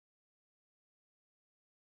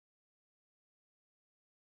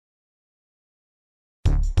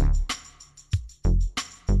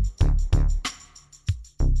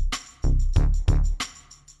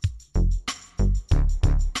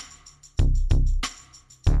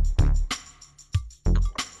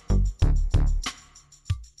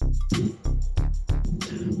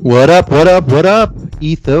What up, what up, what up,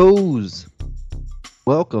 Ethos?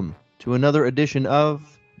 Welcome to another edition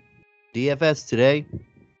of DFS Today.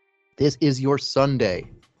 This is your Sunday,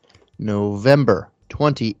 November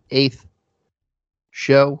 28th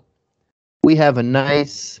show. We have a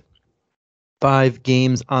nice 5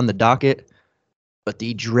 games on the docket, but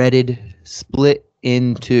the dreaded split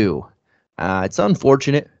in 2. It's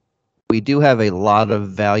unfortunate. We do have a lot of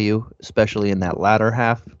value, especially in that latter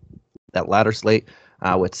half, that latter slate.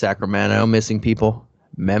 With Sacramento missing people,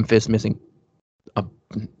 Memphis missing a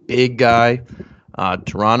big guy,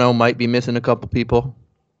 Toronto might be missing a couple people,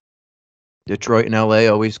 Detroit and LA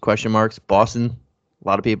always question marks, Boston, a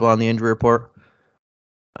lot of people on the injury report.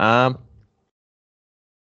 And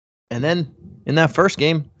then in that first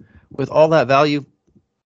game, with all that value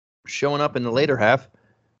showing up in the later half,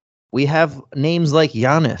 we have names like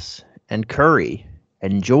Giannis and Curry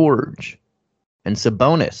and George and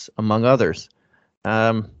Sabonis, among others.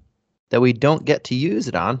 That we don't get to use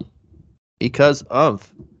it on because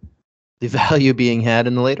of the value being had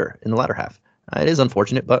in the latter half. It is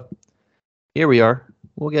unfortunate, but here we are.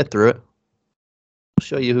 We'll get through it. We'll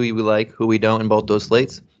show you who we like, who we don't in both those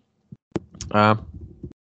slates. And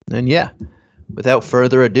yeah, without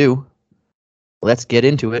further ado, let's get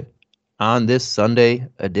into it on this Sunday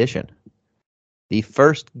edition. The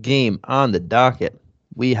first game on the docket,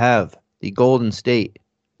 we have the Golden State.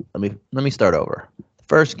 Let me start over.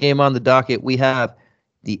 First game on the docket, we have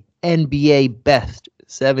the NBA best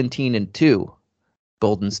 17-2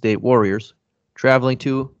 Golden State Warriors traveling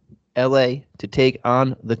to LA to take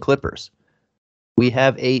on the Clippers. We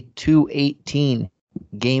have a 218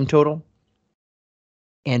 game total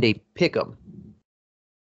and a pick'em,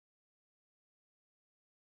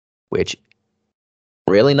 which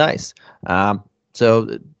really nice.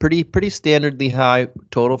 So pretty standardly high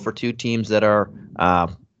total for two teams that are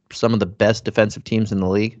some of the best defensive teams in the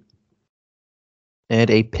league. And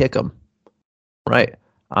a pick'em. Right.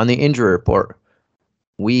 On the injury report,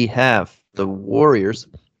 we have the Warriors,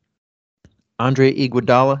 Andre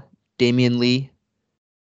Iguodala, Damian Lee,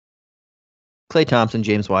 Klay Thompson,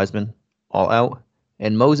 James Wiseman, all out,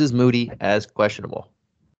 and Moses Moody as questionable.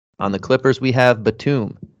 On the Clippers, we have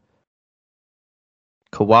Batum,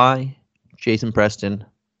 Kawhi, Jason Preston,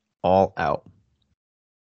 all out.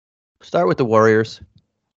 Start with the Warriors.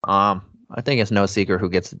 I think it's no secret who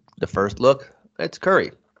gets the first look. It's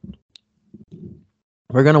Curry.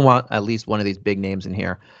 We're going to want at least one of these big names in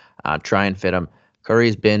here. Try and fit him.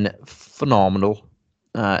 Curry's been phenomenal.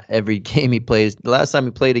 Every game he plays. The last time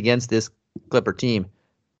he played against this Clipper team,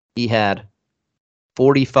 he had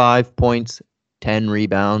 45 points, 10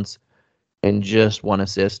 rebounds, and just 1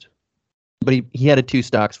 assist. But he had a 2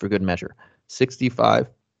 stocks for good measure.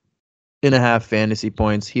 65.5 fantasy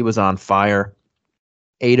points. He was on fire.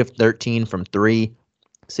 8 of 13 from 3,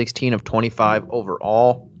 16 of 25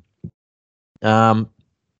 overall.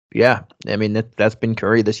 Yeah, I mean, that's been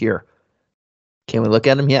Curry this year. Can we look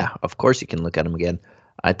at him? Yeah, of course you can look at him again.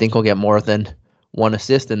 I think he'll get more than 1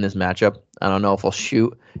 assist in this matchup. I don't know if he'll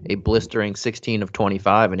shoot a blistering 16 of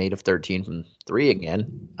 25 and 8 of 13 from 3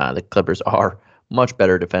 again. The Clippers are much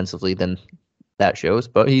better defensively than that shows,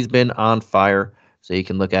 but he's been on fire, so you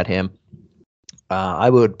can look at him. I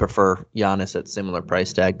would prefer Giannis at similar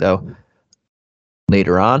price tag, though.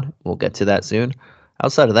 Later on, we'll get to that soon.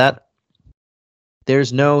 Outside of that,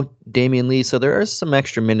 there's no Damian Lee, so there are some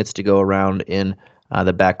extra minutes to go around in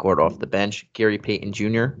the backcourt off the bench. Gary Payton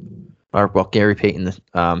Jr., Gary Payton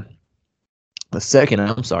the second,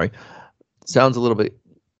 I'm sorry, sounds a little bit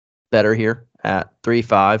better here at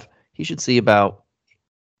 3.5. He should see about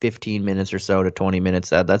 15 minutes or so to 20 minutes.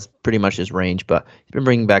 That's pretty much his range, but he's been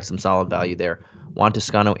bringing back some solid value there. Juan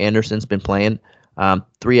Toscano Anderson's been playing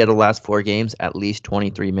 3 out of the last 4 games, at least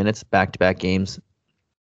 23 minutes, back-to-back games.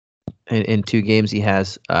 In 2 games, he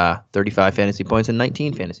has 35 fantasy points and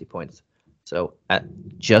 19 fantasy points. So at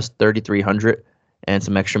just 3,300 and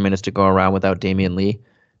some extra minutes to go around without Damian Lee,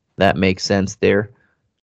 that makes sense there.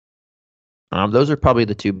 Those are probably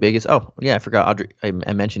the 2 biggest. Oh, yeah, I forgot. I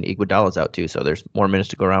mentioned Iguodala's out too, so there's more minutes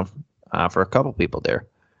to go around for a couple people there.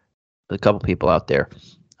 A couple people out there.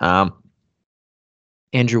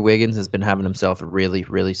 Andrew Wiggins has been having himself a really,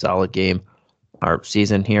 really solid game or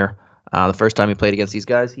season here. The first time he played against these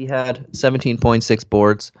guys, he had 17.6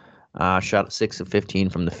 boards, shot 6 of 15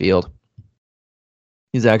 from the field.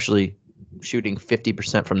 He's actually shooting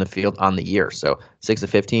 50% from the field on the year, so 6 of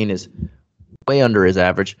 15 is way under his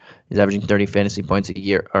average. He's averaging 30 fantasy points a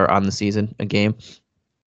year or on the season, a game.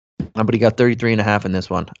 But he got 33.5 in this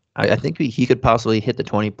one. I think he could possibly hit the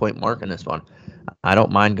 20-point mark in this one. I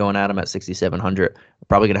don't mind going at him at 6,700. We're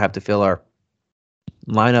probably going to have to fill our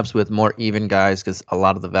lineups with more even guys because a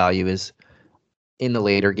lot of the value is in the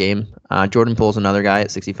later game. Jordan Poole's another guy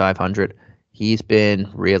at 6,500. He's been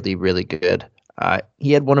really, really good.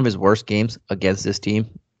 He had one of his worst games against this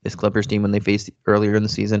Clippers team when they faced earlier in the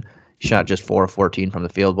season. He shot just 4 of 14 from the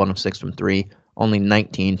field, 1 of 6 from 3, only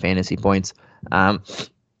 19 fantasy points.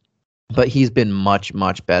 But he's been much,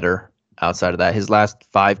 much better outside of that. His last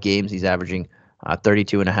 5 games, he's averaging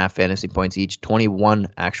 32.5 fantasy points each, 21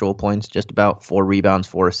 actual points, just about 4 rebounds,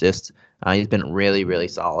 4 assists. He's been really, really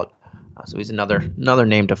solid. So he's another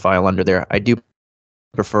name to file under there. I do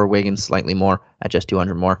prefer Wiggins slightly more at just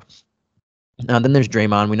 200 more. Then there's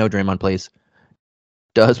Draymond. We know Draymond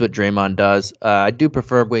does what Draymond does. I do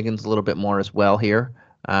prefer Wiggins a little bit more as well here.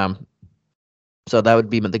 So that would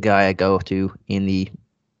be the guy I go to in the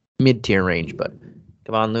mid-tier range. But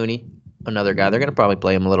Kevon Looney, another guy. They're going to probably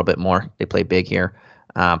play him a little bit more. They play big here.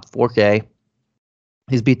 4K.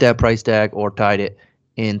 He's beat that price tag or tied it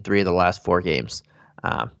in 3 of the last 4 games.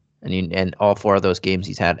 And all 4 of those games,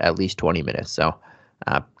 he's had at least 20 minutes. So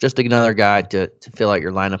just another guy to fill out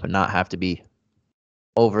your lineup and not have to be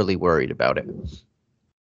overly worried about it.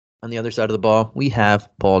 On the other side of the ball, we have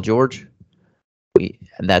Paul George.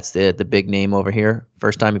 And that's the big name over here.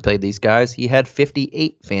 First time he played these guys, he had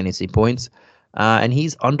 58 fantasy points, and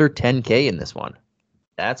he's under 10K in this one.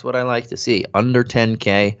 That's what I like to see. Under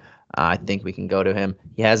 10K, I think we can go to him.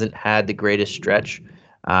 He hasn't had the greatest stretch.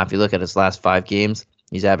 If you look at his last 5 games,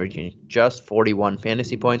 he's averaging just 41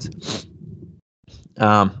 fantasy points.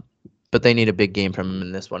 But they need a big game from him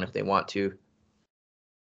in this one if they want to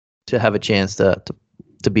have a chance to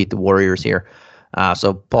beat the Warriors here.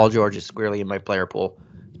 So Paul George is squarely in my player pool,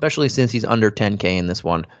 especially since he's under 10K in this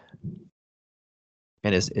one.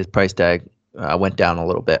 And his price tag went down a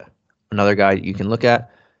little bit. Another guy you can look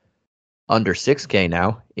at under 6K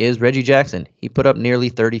now is Reggie Jackson. He put up nearly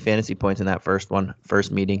 30 fantasy points in that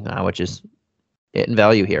first meeting, which is it in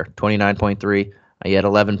value here. 29.3. He had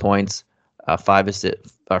 11 points,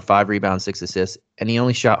 5 rebounds, 6 assists, and he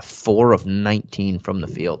only shot 4 of 19 from the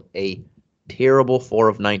field. A terrible 4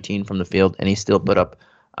 of 19 from the field, and he still put up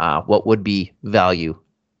what would be value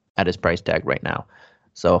at his price tag right now.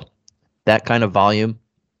 So that kind of volume,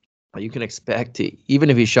 you can expect even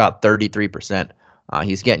if he shot 33%,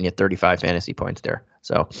 he's getting you 35 fantasy points there.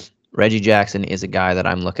 So Reggie Jackson is a guy that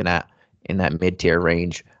I'm looking at in that mid-tier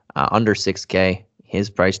range, under 6K. His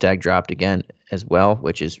price tag dropped again as well,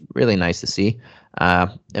 which is really nice to see.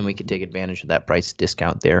 And we can take advantage of that price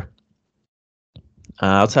discount there.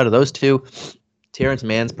 Outside of those two, Terrence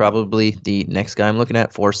Mann's probably the next guy I'm looking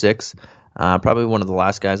at, 4-6. Probably one of the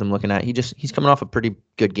last guys I'm looking at. He's coming off a pretty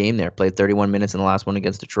good game there. Played 31 minutes in the last one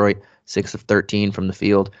against Detroit, 6 of 13 from the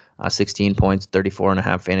field, 16 points,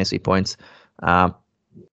 34.5 fantasy points.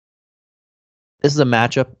 This is a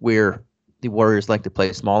matchup where the Warriors like to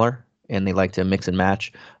play smaller and they like to mix and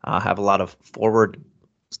match, have a lot of forward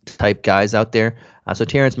type guys out there. So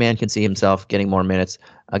Terrence Mann can see himself getting more minutes.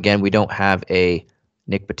 Again, we don't have a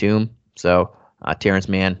Nick Batum, so Terrence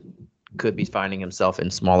Mann could be finding himself in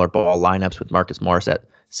smaller ball lineups with Marcus Morris at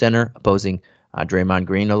center, opposing Draymond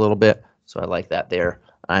Green a little bit. So I like that there.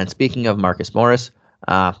 And speaking of Marcus Morris,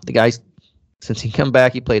 the guy, since he come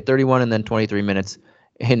back, he played 31 and then 23 minutes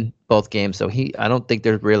in both games. So I don't think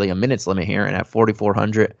there's really a minutes limit here. And at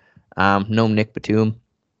 4,400, no Nick Batum,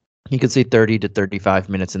 he could see 30 to 35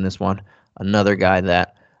 minutes in this one. Another guy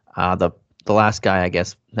that the last guy, I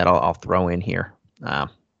guess, that I'll throw in here.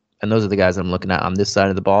 And those are the guys I'm looking at on this side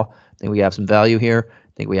of the ball. I think we have some value here.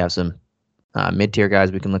 I think we have some mid-tier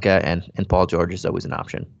guys we can look at, and Paul George is always an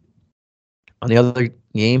option. On the other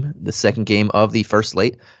game, the second game of the first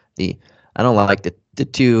slate, I don't like the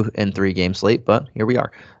 2 and 3 game slate, but here we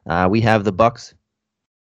are. We have the Bucks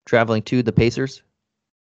traveling to the Pacers.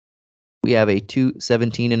 We have a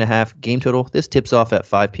 217.5 game total. This tips off at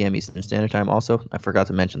 5 p.m. Eastern Standard Time. Also, I forgot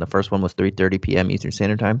to mention the first one was 3:30 p.m. Eastern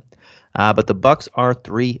Standard Time. But the Bucks are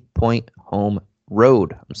 3-point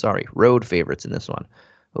road favorites in this one.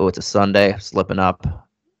 Oh, it's a Sunday, slipping up,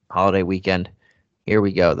 holiday weekend. Here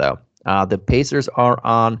we go, though. The Pacers are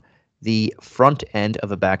on the front end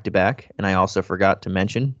of a back-to-back, and I also forgot to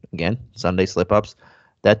mention, again, Sunday slip-ups,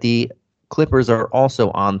 that the Clippers are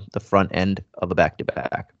also on the front end of a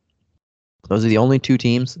back-to-back. Those are the only 2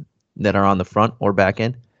 teams that are on the front or back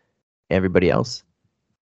end. Everybody else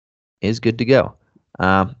is good to go.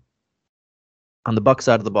 On the Bucks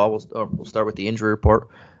side of the ball, we'll start with the injury report.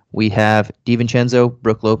 We have DiVincenzo,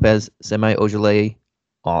 Brook Lopez, Semi Ojeleye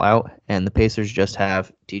all out, and the Pacers just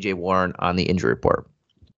have TJ Warren on the injury report.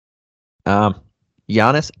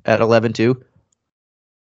 Giannis at 11-2.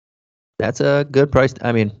 That's a good price.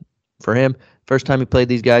 I mean, for him, First time he played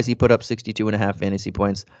these guys, he put up 62.5 fantasy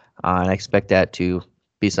points, and I expect that to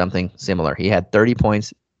be something similar. He had 30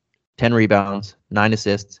 points, 10 rebounds, 9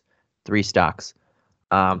 assists, 3 stocks.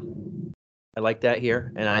 I like that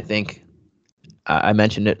here, and I think I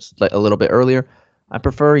mentioned it a little bit earlier. I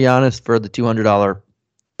prefer Giannis for the $200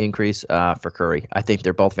 increase for Curry. I think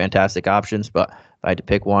they're both fantastic options, but if I had to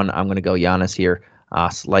pick one, I'm going to go Giannis here.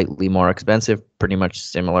 Slightly more expensive, pretty much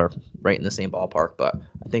similar, right in the same ballpark. But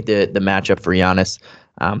I think the matchup for Giannis,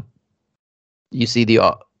 you see the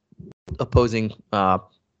opposing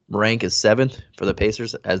rank is 7th for the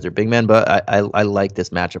Pacers as their big man, but I like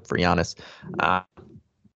this matchup for Giannis.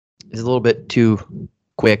 He's a little bit too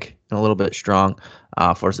quick and a little bit strong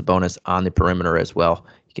for Sabonis on the perimeter as well.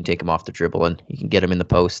 You can take him off the dribble and you can get him in the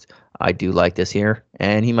post. I do like this here,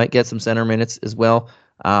 and he might get some center minutes as well.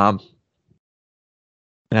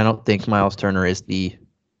 And I don't think Miles Turner is the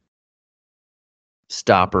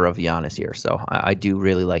stopper of Giannis here. So I do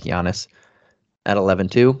really like Giannis at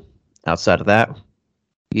 11-2. Outside of that,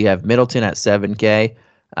 you have Middleton at 7K,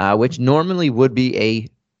 which normally would be a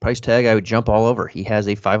price tag I would jump all over. He has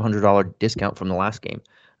a $500 discount from the last game.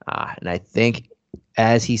 And I think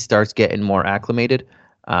as he starts getting more acclimated,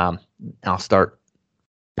 I'll start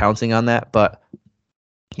pouncing on that. But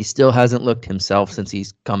he still hasn't looked himself since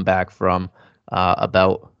he's come back from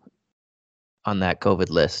about on that COVID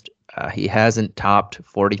list. He hasn't topped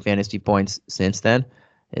 40 fantasy points since then,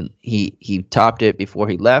 and he topped it before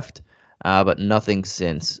he left, but nothing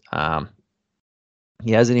since.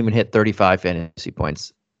 He hasn't even hit 35 fantasy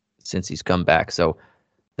points since he's come back, so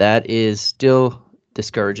that is still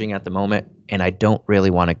discouraging at the moment, and I don't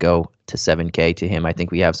really want to go to 7K to him. I think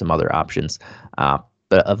we have some other options,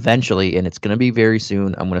 but eventually, and it's going to be very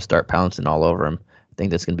soon, I'm going to start pouncing all over him. I think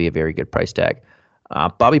that's going to be a very good price tag.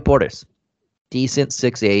 Bobby Portis, decent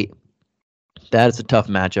 6'8". That is a tough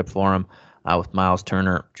matchup for him with Miles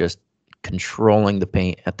Turner just controlling the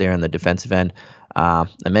paint out there in the defensive end. I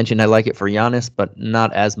mentioned I like it for Giannis, but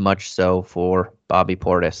not as much so for Bobby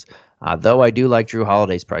Portis. Though I do like Drew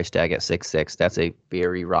Holiday's price tag at 6'6". That's a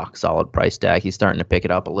very rock-solid price tag. He's starting to pick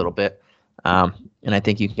it up a little bit. And I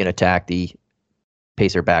think you can attack the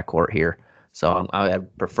Pacer backcourt here. So I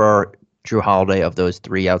prefer Drew Holiday of those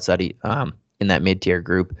three outside in that mid-tier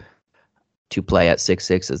group to play at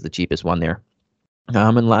 6'6" as the cheapest one there.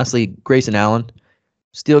 And lastly, Grayson Allen,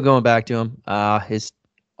 still going back to him. His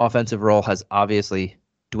offensive role has obviously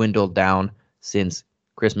dwindled down since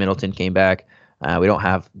Chris Middleton came back. We don't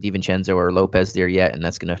have DiVincenzo or Lopez there yet, and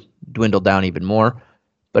that's going to dwindle down even more.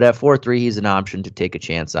 But at 4-3, he's an option to take a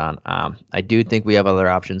chance on. I do think we have other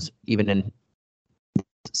options, even in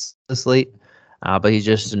the slate, but he's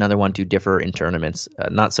just another one to differ in tournaments,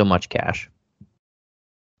 not so much cash.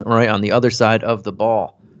 All right, on the other side of the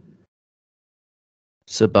ball,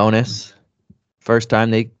 Sabonis. First time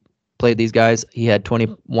they played these guys, he had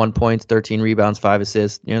 21 points, 13 rebounds, 5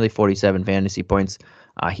 assists, nearly 47 fantasy points.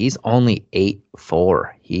 He's only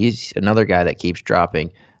 8-4. He's another guy that keeps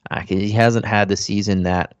dropping. He hasn't had the season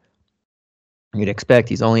that you'd expect.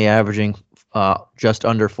 He's only averaging just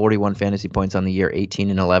under 41 fantasy points on the year, 18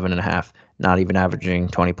 and 11.5, not even averaging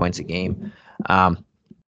 20 points a game. But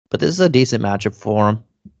this is a decent matchup for him.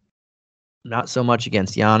 Not so much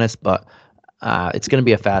against Giannis, but it's going to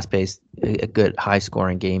be a fast-paced, a good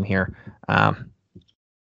high-scoring game here. I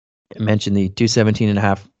mentioned the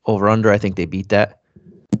 217.5 over-under. I think they beat that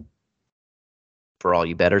for all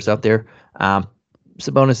you bettors out there.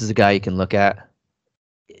 Sabonis is a guy you can look at.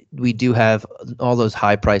 We do have all those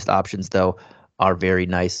high-priced options, though, are very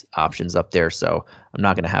nice options up there, so I'm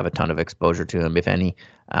not going to have a ton of exposure to him, if any,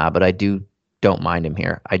 but I don't mind him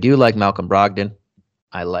here. I do like Malcolm Brogdon.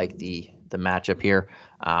 I like the matchup here.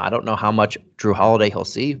 I don't know how much Drew Holiday he'll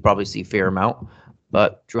see. He'll probably see a fair amount,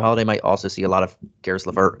 but Drew Holiday might also see a lot of Caris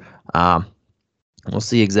LeVert. We'll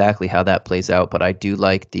see exactly how that plays out, but I do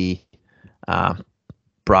like the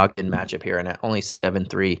Brogdon matchup here, and at only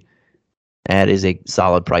 7-3, that is a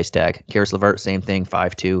solid price tag. Caris LeVert, same thing,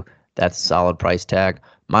 5-2. That's a solid price tag.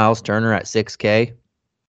 Miles Turner at 6K,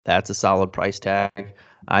 that's a solid price tag.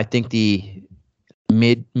 I think the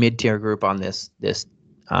mid-tier group on this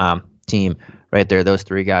team right there, those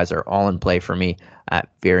three guys are all in play for me at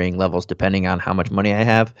varying levels depending on how much money I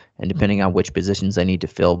have and depending on which positions I need to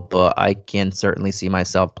fill. But I can certainly see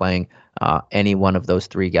myself playing any one of those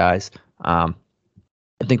three guys. I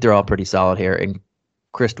think they're all pretty solid here. And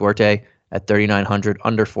Chris Duarte at 3,900,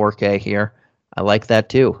 under 4K here. I like that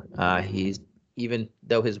too. He's, even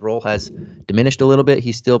though his role has diminished a little bit,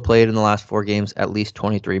 he still played in the last 4 games at least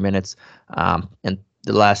 23 minutes. And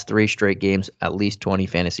the last 3 straight games, at least 20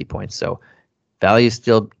 fantasy points. So value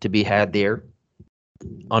still to be had there.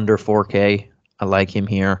 Under 4K, I like him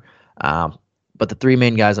here. But the three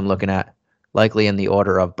main guys I'm looking at, likely in the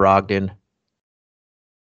order of Brogdon,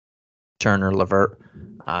 Turner, LeVert,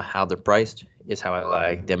 how they're priced is how I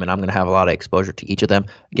like them, and I'm going to have a lot of exposure to each of them.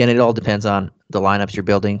 Again, it all depends on the lineups you're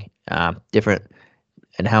building, different,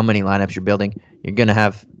 and how many lineups you're building. You're going to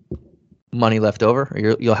have money left over,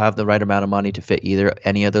 or you'll have the right amount of money to fit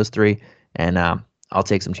any of those three, and I'll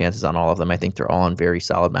take some chances on all of them. I think they're all in very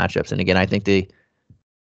solid matchups, and again, I think the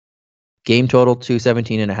game total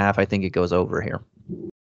 217.5. I think it goes over here.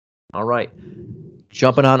 All right,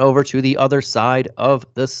 jumping on over to the other side of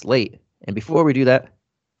the slate. And before we do that,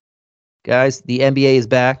 guys, the NBA is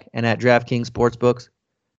back, and at DraftKings Sportsbooks,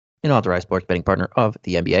 an authorized sports betting partner of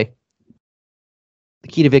the NBA. The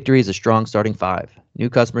key to victory is a strong starting five. New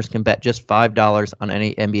customers can bet just $5 on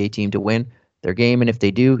any NBA team to win their game, and if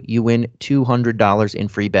they do, you win $200 in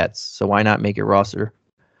free bets. So why not make your roster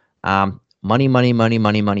money, money, money,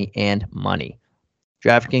 money, money, and money.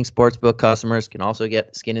 DraftKings Sportsbook customers can also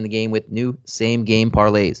get skin in the game with new same-game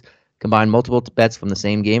parlays. Combine multiple bets from the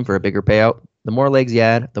same game for a bigger payout. The more legs you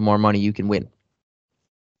add, the more money you can win.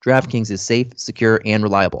 DraftKings is safe, secure, and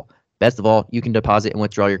reliable. Best of all, you can deposit and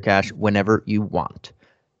withdraw your cash whenever you want.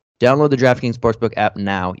 Download the DraftKings Sportsbook app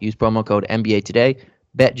now. Use promo code NBA today.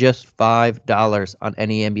 Bet just $5 on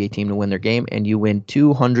any NBA team to win their game, and you win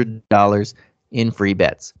 $200 in free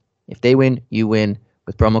bets. If they win, you win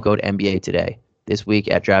with promo code NBA today. This week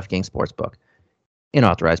at DraftKings Sportsbook, an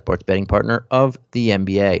authorized sports betting partner of the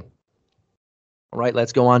NBA. All right,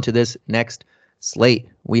 let's go on to this next slate.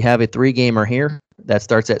 We have a three-gamer here that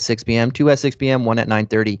starts at 6 p.m., two at 6 p.m., one at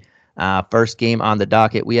 9:30. First game on the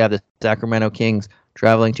docket, we have the Sacramento Kings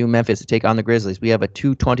traveling to Memphis to take on the Grizzlies. We have a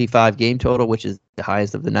 225 game total, which is the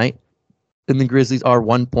highest of the night. And the Grizzlies are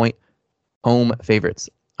 1-point home favorites.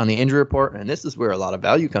 On the injury report, and this is where a lot of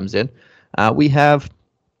value comes in, we have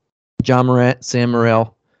John Morant, Sam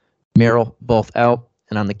Merrill, both out.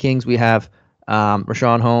 And on the Kings, we have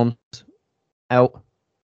Richaun Holmes out.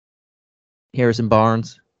 Harrison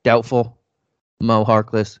Barnes, doubtful. Mo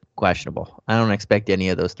Harkless, questionable. I don't expect any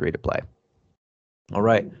of those three to play. All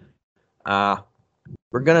right.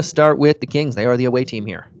 We're going to start with the Kings. They are the away team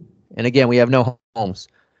here. And again, we have no Holmes.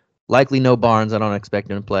 Likely no Barnes. I don't expect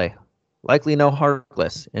him to play. Likely no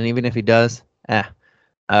Harkless. And even if he does,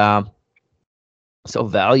 so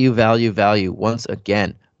value. Once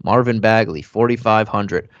again, Marvin Bagley,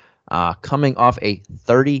 4,500. Coming off a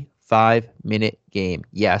 35-minute game.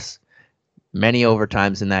 Yes, many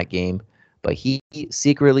overtimes in that game. But he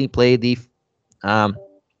secretly played the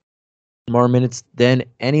more minutes than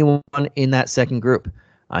anyone in that second group.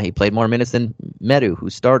 He played more minutes than Medu, who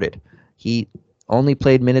started. He only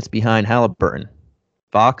played minutes behind Halliburton,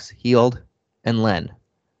 Fox, Hield, and Len.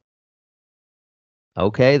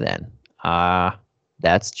 Okay, then.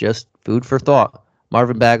 That's just food for thought.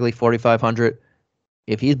 Marvin Bagley, 4,500.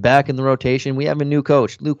 If he's back in the rotation, we have a new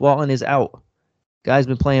coach. Luke Walton is out. Guy's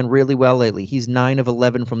been playing really well lately. He's 9 of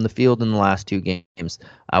 11 from the field in the last two games,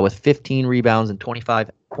 with 15 rebounds and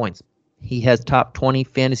 25 points. He has top 20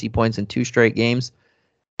 fantasy points in 2 straight games,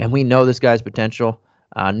 and we know this guy's potential.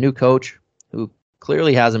 New coach who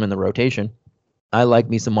clearly has him in the rotation. I like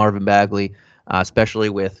me some Marvin Bagley, especially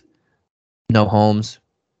with no Holmes,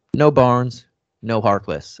 no Barnes, no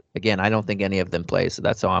Harkless. Again, I don't think any of them play, so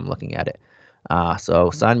that's how I'm looking at it.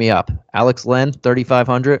 So sign me up. Alex Len,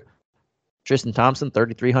 3,500. Tristan Thompson,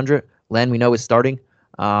 3,300. Len, we know, is starting.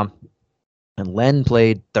 And Len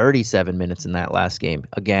played 37 minutes in that last game.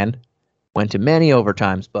 Again, went to many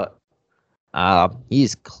overtimes, but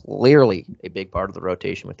he's clearly a big part of the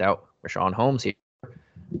rotation without Richaun Holmes here.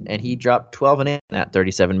 And he dropped 12 and 8 in that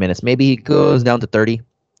 37 minutes. Maybe he goes down to 30.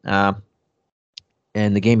 And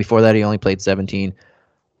the game before that, he only played 17.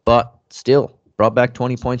 But still, brought back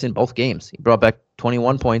 20 points in both games. He brought back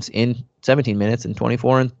 21 points in 17 minutes and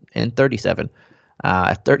 24 and 37.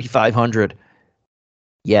 At 3,500,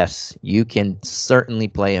 yes, you can certainly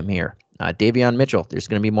play him here. Davion Mitchell, there's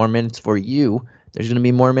going to be more minutes for you. There's going to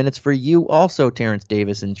be more minutes for you also, Terrence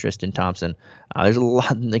Davis and Tristan Thompson. There's a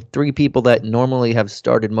lot, like 3 people that normally have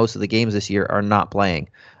started most of the games this year are not playing.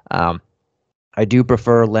 I do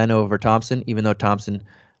prefer Len over Thompson, even though Thompson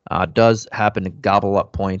does happen to gobble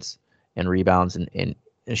up points and rebounds in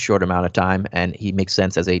a short amount of time, and he makes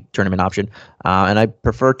sense as a tournament option. And I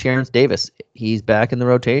prefer Terrence Davis. He's back in the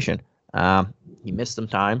rotation. He missed some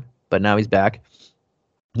time, but now he's back.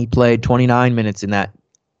 He played 29 minutes in that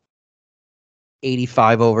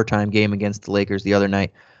 85 overtime game against the Lakers the other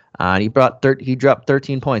night. And he dropped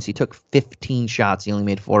 13 points. He took 15 shots. He only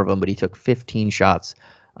made 4 of them, but he took 15 shots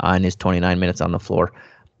in his 29 minutes on the floor.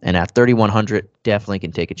 And at 3,100, definitely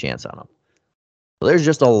can take a chance on him. So there's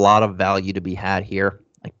just a lot of value to be had here.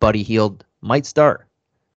 Like Buddy Hield might start.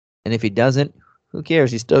 And if he doesn't, who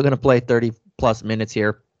cares? He's still going to play 30 plus minutes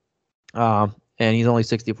here. And he's only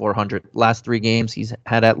 6,400. Last 3 games, he's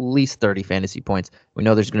had at least 30 fantasy points. We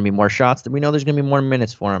know there's going to be more shots. We know there's going to be more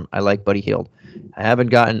minutes for him. I like Buddy Hield. I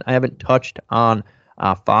haven't touched on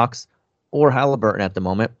Fox or Halliburton at the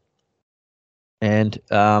moment. And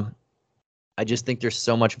I just think there's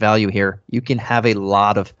so much value here. You can have a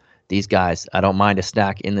lot of these guys. I don't mind a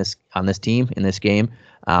stack on this team, in this game.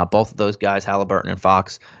 Both of those guys, Halliburton and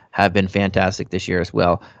Fox, have been fantastic this year as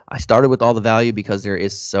well. I started with all the value because there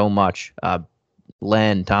is so much.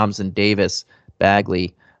 Len, Thompson, Davis,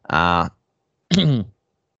 Bagley. But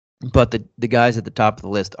the guys at the top of the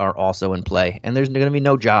list are also in play. And there's going to be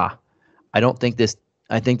no Ja. I think this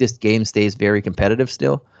game stays very competitive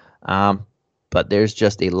still. But there's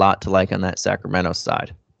just a lot to like on that Sacramento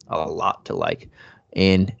side. A lot to like.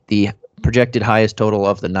 In the projected highest total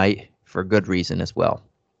of the night for good reason as well.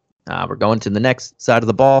 We're going to the next side of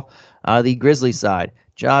the ball, the Grizzlies side.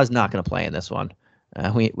 Ja's not going to play in this one.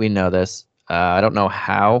 We know this. I don't know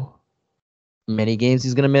how many games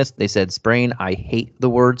he's going to miss. They said sprain. I hate the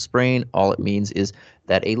word sprain. All it means is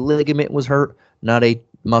that a ligament was hurt, not a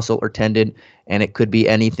muscle or tendon, and it could be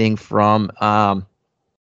anything from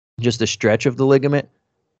just a stretch of the ligament,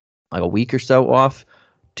 like a week or so off,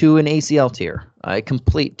 to an ACL tear, a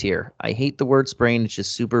complete tear. I hate the word sprain. It's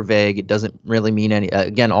just super vague. It doesn't really mean any.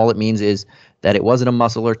 Again, all it means is that it wasn't a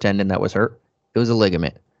muscle or tendon that was hurt. It was a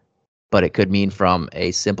ligament. But it could mean from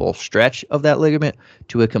a simple stretch of that ligament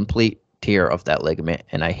to a complete tear of that ligament.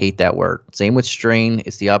 And I hate that word. Same with strain.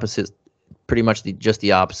 It's the opposite, pretty much just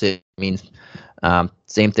the opposite. It means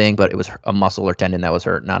same thing, but it was a muscle or tendon that was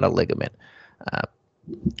hurt, not a ligament.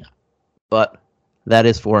 But that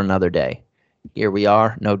is for another day. Here we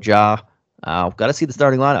are, no Ja. Got to see the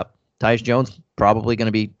starting lineup. Tyus Jones probably going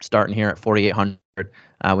to be starting here at 4,800.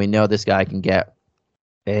 We know this guy can get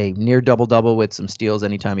a near double-double with some steals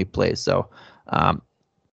anytime he plays. So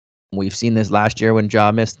we've seen this last year when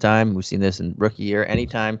Ja missed time. We've seen this in rookie year.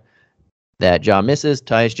 Anytime that Ja misses,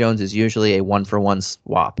 Tyus Jones is usually a one-for-one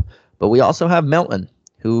swap. But we also have Melton,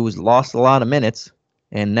 who's lost a lot of minutes,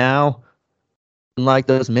 and now, like,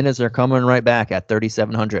 those minutes are coming right back at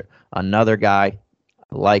 3,700. Another guy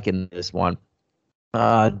liking this one.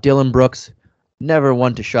 Dylan Brooks, never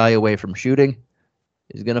one to shy away from shooting.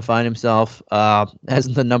 He's going to find himself as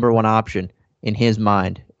the number one option in his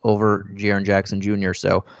mind over Jaren Jackson Jr.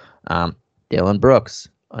 So Dylan Brooks,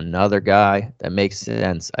 another guy that makes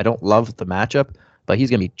sense. I don't love the matchup, but he's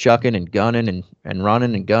going to be chucking and gunning and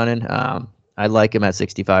running and gunning. I like him at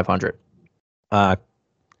 6,500.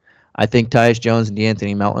 I think Tyus Jones and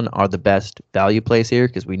DeAnthony Melton are the best value plays here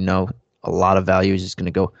because we know a lot of value is just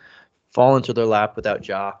going to fall into their lap without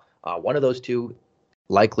Ja. One of those two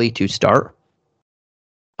likely to start.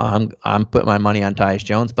 I'm putting my money on Tyus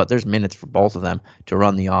Jones, but there's minutes for both of them to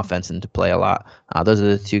run the offense and to play a lot. Those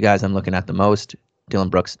are the two guys I'm looking at the most. Dylan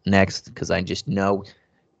Brooks next because I just know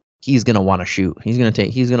he's going to want to shoot. He's going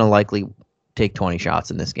to likely take 20 shots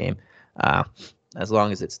in this game, as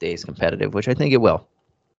long as it stays competitive, which I think it will.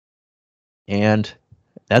 And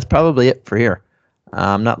that's probably it for here.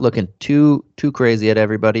 I'm not looking too crazy at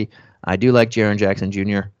everybody. I do like Jaren Jackson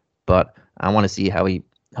Jr., but I want to see how he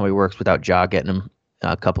works without Ja getting him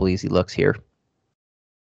a couple easy looks here.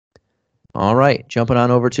 All right, jumping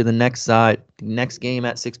on over to the next side. Next game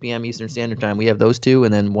at 6 p.m. Eastern Standard Time. We have those two,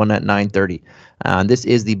 and then one at 9:30. This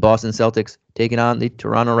is the Boston Celtics taking on the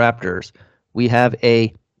Toronto Raptors. We have a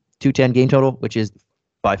 210 game total, which is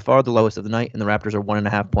by far the lowest of the night, and the Raptors are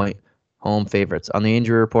 1.5-point home favorites. On the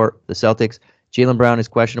injury report, the Celtics, Jaylen Brown is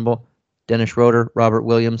questionable. Dennis Schroeder, Robert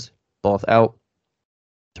Williams, both out.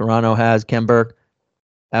 Toronto has Khem Birch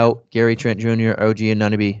out. Gary Trent Jr., OG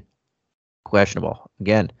Anunoby, questionable.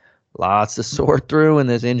 Again, lots to sort through in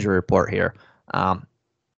this injury report here.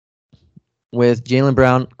 With Jaylen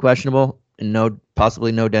Brown questionable and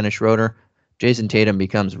possibly no Dennis Schroeder, Jason Tatum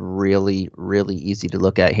becomes really, really easy to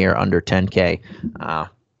look at here under 10K.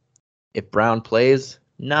 If Brown plays,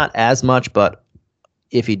 not as much, but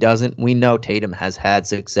if he doesn't, we know Tatum has had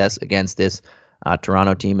success against this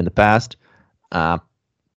Toronto team in the past.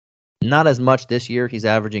 Not as much this year. He's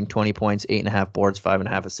averaging 20 points, 8.5 boards,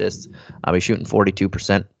 5.5 assists. He's shooting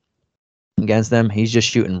 42% against them. He's just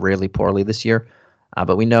shooting really poorly this year.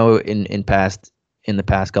 But we know in the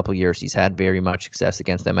past couple of years, he's had very much success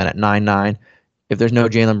against them. And at 9.9, if there's no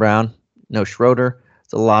Jaylen Brown, no Schroeder,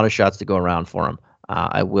 it's a lot of shots to go around for him.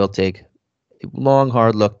 I will take a long,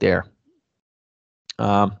 hard look there.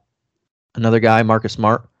 Another guy, Marcus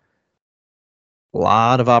Smart. A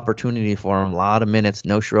lot of opportunity for him, a lot of minutes.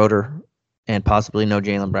 No Schroeder. and possibly no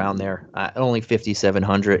Jaylen Brown there. Only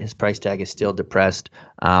 5,700. His price tag is still depressed.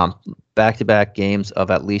 Back-to-back games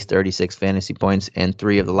of at least 36 fantasy points, and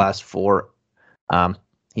 3 of the last 4,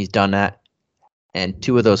 he's done that. And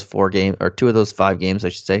 2 of those 5 games, I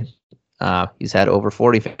should say, he's had over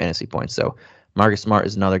 40 fantasy points. So Marcus Smart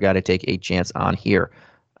is another guy to take a chance on here.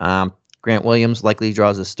 Grant Williams likely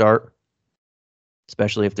draws a start,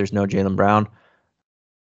 especially if there's no Jaylen Brown.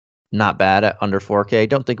 Not bad at under 4K.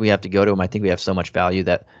 Don't think we have to go to him. I think we have so much value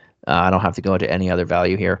that I don't have to go into any other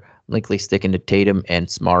value here. Likely sticking to Tatum and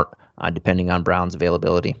Smart, depending on Brown's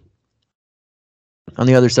availability. On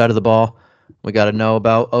the other side of the ball, we got to know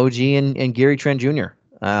about OG and Gary Trent Jr.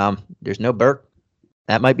 There's no Burke.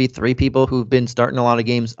 That might be 3 people who've been starting a lot of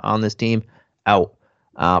games on this team out.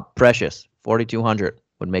 Precious, 4,200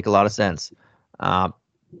 would make a lot of sense.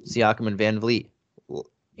 Siakam and Van Vliet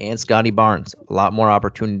and Scotty Barnes, a lot more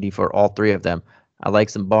opportunity for all 3 of them. I like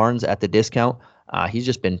some Barnes at the discount. He's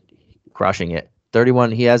just been crushing it.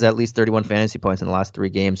 31. He has at least 31 fantasy points in the last 3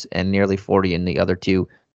 games and nearly 40 in the other 2.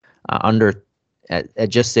 Under at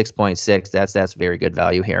just 6.6. That's very good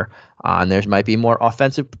value here. And there might be more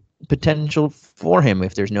offensive potential for him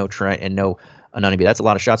if there's no Trent and no Anunoby. That's a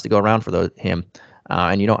lot of shots to go around for him.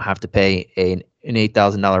 And you don't have to pay an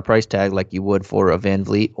 $8,000 price tag like you would for a Van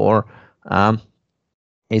Vliet or a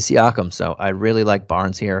Siakam. So I really like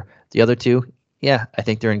Barnes here. The other 2, yeah, I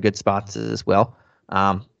think they're in good spots as well.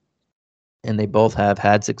 And they both have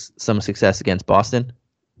had some success against Boston.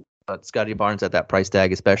 But Scotty Barnes at that price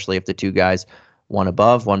tag, especially if the 2 guys, one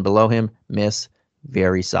above, one below him, miss,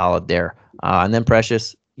 very solid there. And then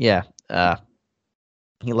Precious, yeah,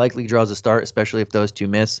 he likely draws a start, especially if those 2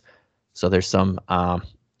 miss. So there's some,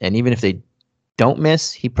 and even if they don't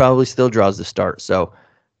miss, he probably still draws the start. So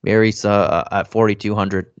very at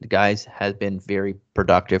 4,200, the guys has been very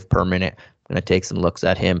productive per minute. I'm going to take some looks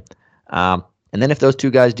at him. And then if those 2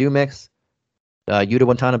 guys do mix, Yuta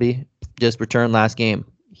Watanabe just returned last game.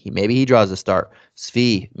 Maybe he draws a start.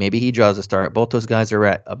 Svi, maybe he draws a start. Both those guys are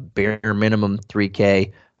at a bare minimum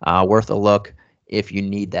 3K, worth a look if you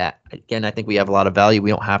need that. Again, I think we have a lot of value. We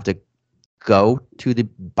don't have to go to the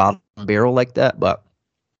bottom barrel like that, but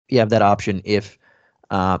you have that option if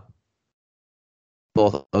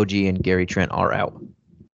both OG and Gary Trent are out.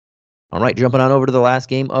 All right, jumping on over to the last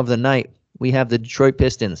game of the night. We have the Detroit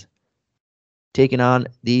Pistons taking on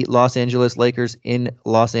the Los Angeles Lakers in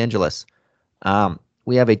Los Angeles.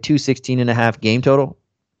 We have a 216.5 game total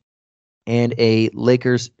and a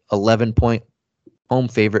Lakers 11-point home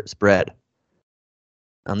favorite spread.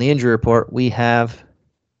 On the injury report, we have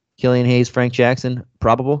Killian Hayes, Frank Jackson,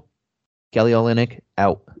 probable. Kelly Olynyk,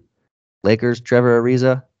 out. Lakers, Trevor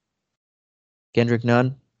Ariza, Kendrick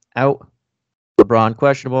Nunn, out. LeBron,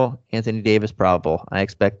 questionable. Anthony Davis, probable. I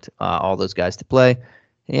expect all those guys to play.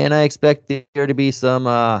 And I expect there to be some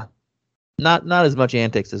not as much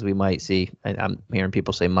antics as we might see. I'm hearing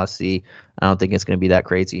people say must see. I don't think it's going to be that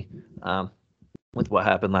crazy with what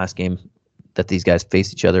happened last game that these guys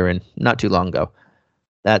faced each other in not too long ago.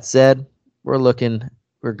 That said, we're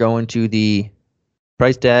going to the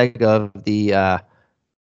price tag of the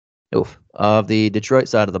Detroit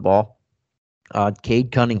side of the ball.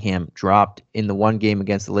 Cade Cunningham dropped in the one game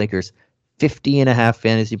against the Lakers 50.5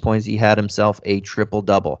 fantasy points. He had himself a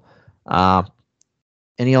triple-double.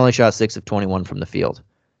 And he only shot 6 of 21 from the field.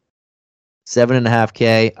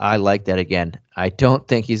 7.5K, I like that again. I don't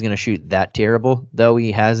think he's going to shoot that terrible, though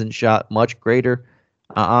he hasn't shot much greater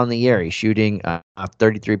on the year. He's shooting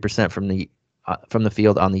 33% from the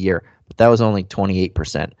field on the year, but that was only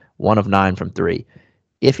 28%, 1 of 9 from 3.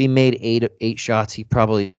 If he made eight shots, he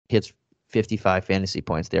probably hits 55 fantasy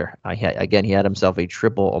points there. He had himself a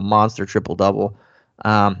monster triple-double.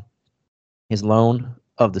 His loan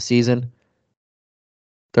of the season,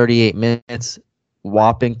 38 minutes,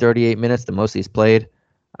 whopping 38 minutes, the most he's played.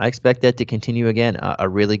 I expect that to continue again. A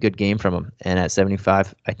really good game from him. And at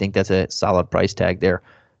 75, I think that's a solid price tag there.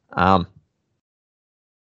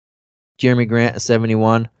 Jeremy Grant at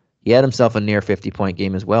 71. He had himself a near 50-point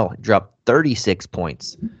game as well. He dropped 36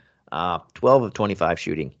 points, 12 of 25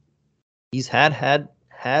 shooting. He's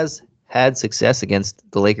has had success against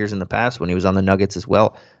the Lakers in the past when he was on the Nuggets as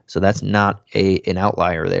well. So that's not an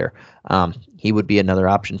outlier there. He would be another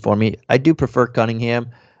option for me. I do prefer Cunningham,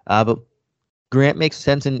 but Grant makes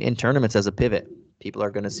sense in tournaments as a pivot. People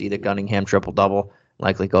are going to see the Cunningham triple-double,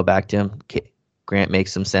 likely go back to him. Grant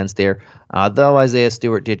makes some sense there. Though Isaiah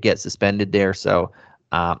Stewart did get suspended there, so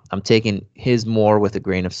I'm taking his more with a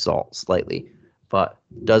grain of salt slightly, but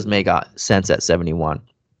does make sense at 71.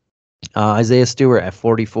 Isaiah Stewart at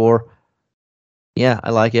 44. Yeah, I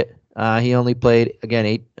like it. He only played,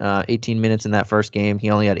 again, 18 minutes in that first game. He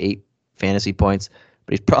only had 8 fantasy points,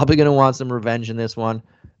 but he's probably going to want some revenge in this one.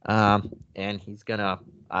 And he's going to,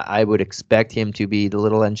 I would expect him to be the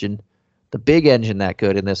little engine, the big engine that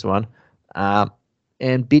could in this one,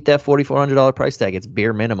 and beat that $4,400 price tag. It's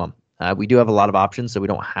bare minimum. We do have a lot of options, so we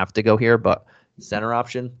don't have to go here, but center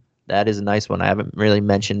option, that is a nice one. I haven't really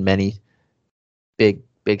mentioned many big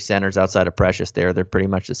centers outside of Precious there. They're pretty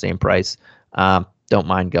much the same price. Don't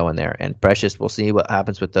mind going there. And Precious, we'll see what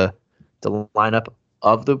happens with the lineup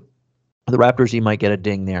of the Raptors. You might get a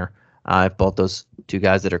ding there if both those two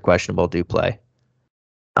guys that are questionable do play.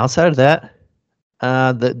 Outside of that,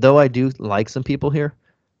 though I do like some people here,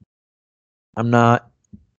 I'm not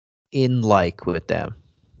in like with them.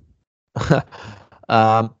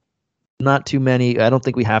 Not too many. I don't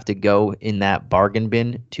think we have to go in that bargain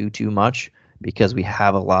bin too much because we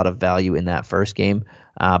have a lot of value in that first game.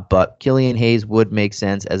 But Killian Hayes would make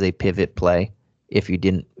sense as a pivot play if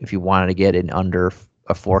you wanted to get an under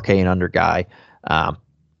a 4K and under guy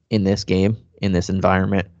in this game, in this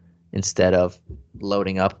environment, instead of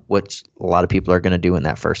loading up, which a lot of people are going to do in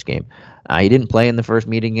that first game. He didn't play in the first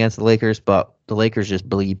meeting against the Lakers, but the Lakers just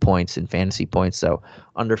bleed points and fantasy points. So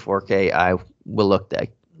under 4K, I will look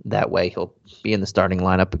that way. He'll be in the starting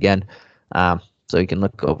lineup again, so you can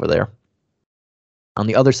look over there. On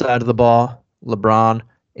the other side of the ball, LeBron,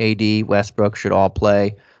 AD, Westbrook should all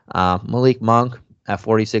play. Malik Monk at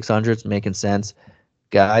 4,600 is making sense.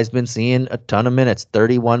 Guy's been seeing a ton of minutes,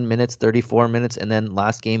 31 minutes, 34 minutes, and then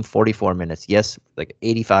last game, 44 minutes. Yes, like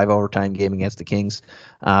 85 overtime game against the Kings,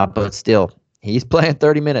 but still, he's playing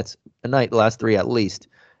 30 minutes a night, the last three at least.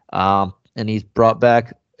 And he's brought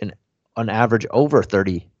back an average over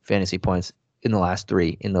 30 fantasy points in the last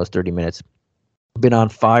three in those 30 minutes. Been on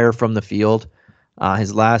fire from the field.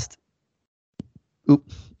 His last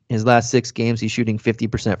 6 games, he's shooting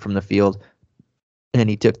 50% from the field, and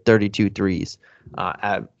he took 32 threes.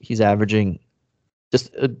 He's averaging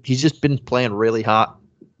he's just been playing really hot,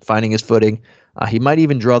 finding his footing. He might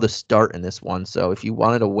even draw the start in this one. So if you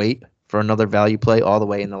wanted to wait for another value play all the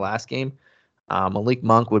way in the last game, Malik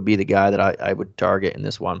Monk would be the guy that I would target in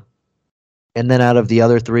this one. And then out of the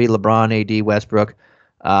other three, LeBron, AD, Westbrook,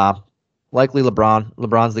 likely LeBron.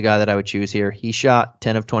 LeBron's the guy that I would choose here. He shot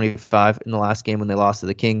 10 of 25 in the last game when they lost to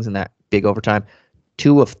the Kings in that big overtime.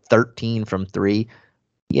 2 of 13 from 3.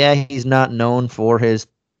 Yeah, he's not known for his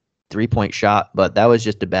 3-point shot, but that was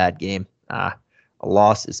just a bad game. A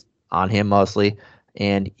loss is on him mostly,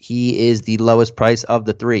 and he is the lowest price of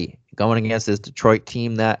the 3 going against this Detroit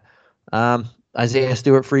team that Isaiah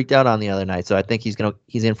Stewart freaked out on the other night. So I think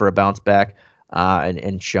he's in for a bounce back and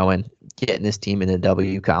getting this team in the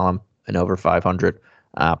W column and over 500.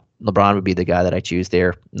 LeBron would be the guy that I choose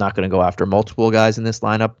there. Not going to go after multiple guys in this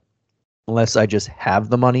lineup unless I just have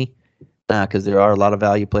the money, because there are a lot of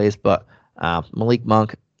value plays. But Malik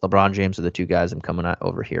Monk, LeBron James are the two guys I'm coming at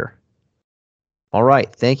over here. All right.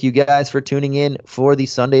 Thank you guys for tuning in for the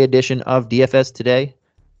Sunday edition of DFS Today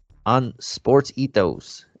on Sports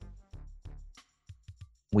Ethos.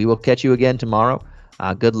 We will catch you again tomorrow.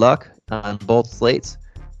 Good luck on both slates.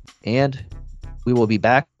 And we will be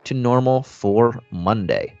back to normal for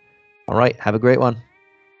Monday. All right. Have a great one.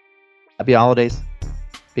 Happy holidays.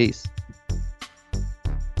 Peace.